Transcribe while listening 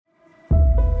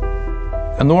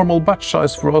A normal batch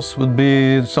size for us would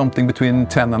be something between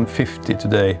 10 and 50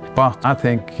 today, but I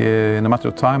think in a matter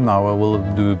of time now I will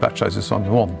do batch sizes on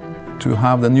 1. To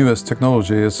have the newest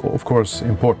technology is of course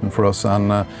important for us,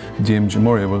 and DMG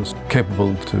MORI was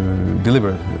capable to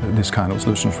deliver this kind of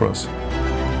solution for us.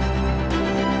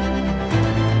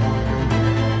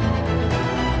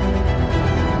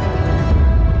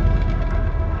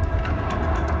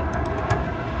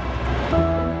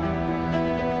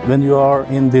 When you are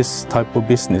in this type of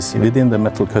business within the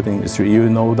metal cutting industry, you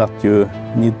know that you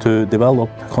need to develop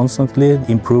constantly,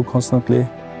 improve constantly.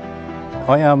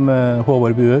 I am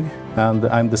Håvard Buøg, and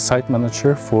I'm the site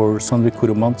manager for Sandvik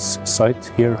Coromant's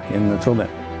site here in Trondheim.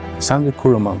 Sandvik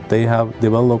Coromant, they have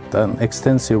developed an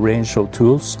extensive range of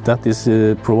tools that is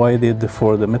provided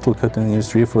for the metal cutting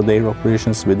industry for their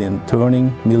operations within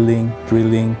turning, milling,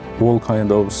 drilling, all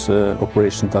kinds of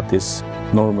operations that is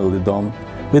normally done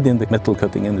within the metal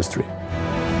cutting industry.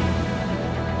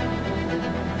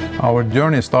 Our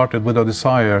journey started with a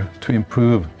desire to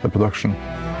improve the production.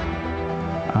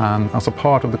 And as a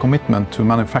part of the commitment to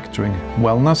manufacturing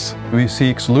wellness, we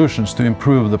seek solutions to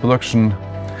improve the production.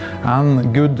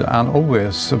 And good and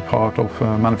obvious part of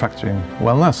manufacturing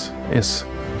wellness is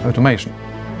automation.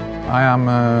 I am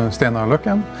Steinar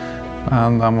Løkken,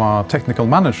 and I'm a technical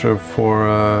manager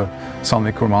for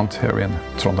Sandvik Coromant here in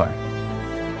Trondheim.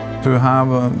 To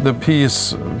have the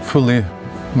piece fully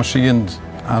machined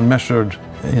and measured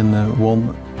in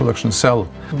one production cell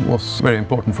was very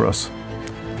important for us.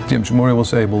 DMG MORI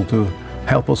was able to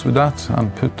help us with that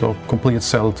and put a complete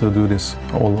cell to do this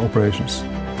all operations.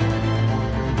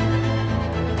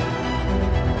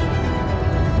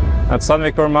 At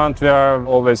Sandvik Coromant we have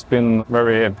always been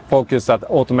very focused at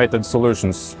automated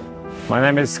solutions. My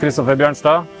name is Kristoffer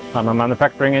Bjørnstad. I'm a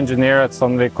manufacturing engineer at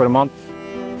Sandvik Coromant.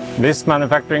 This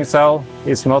manufacturing cell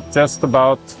is not just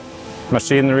about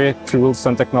machinery, tools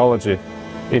and technology.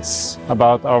 It's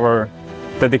about our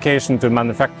dedication to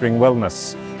manufacturing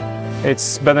wellness.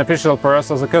 It's beneficial for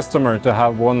us as a customer to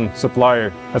have one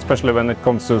supplier, especially when it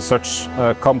comes to such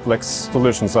complex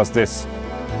solutions as this.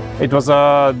 It was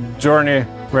a journey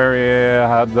where we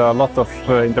had a lot of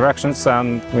interactions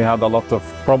and we had a lot of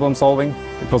problem solving.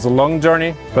 It was a long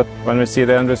journey, but when we see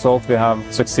the end result, we have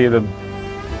succeeded.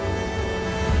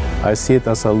 I see it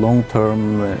as a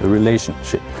long-term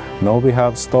relationship. Now we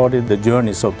have started the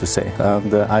journey, so to say,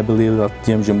 and I believe that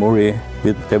DMG MORI,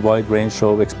 with the wide range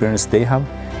of experience they have,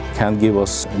 can give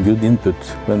us good input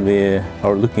when we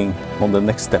are looking on the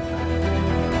next step.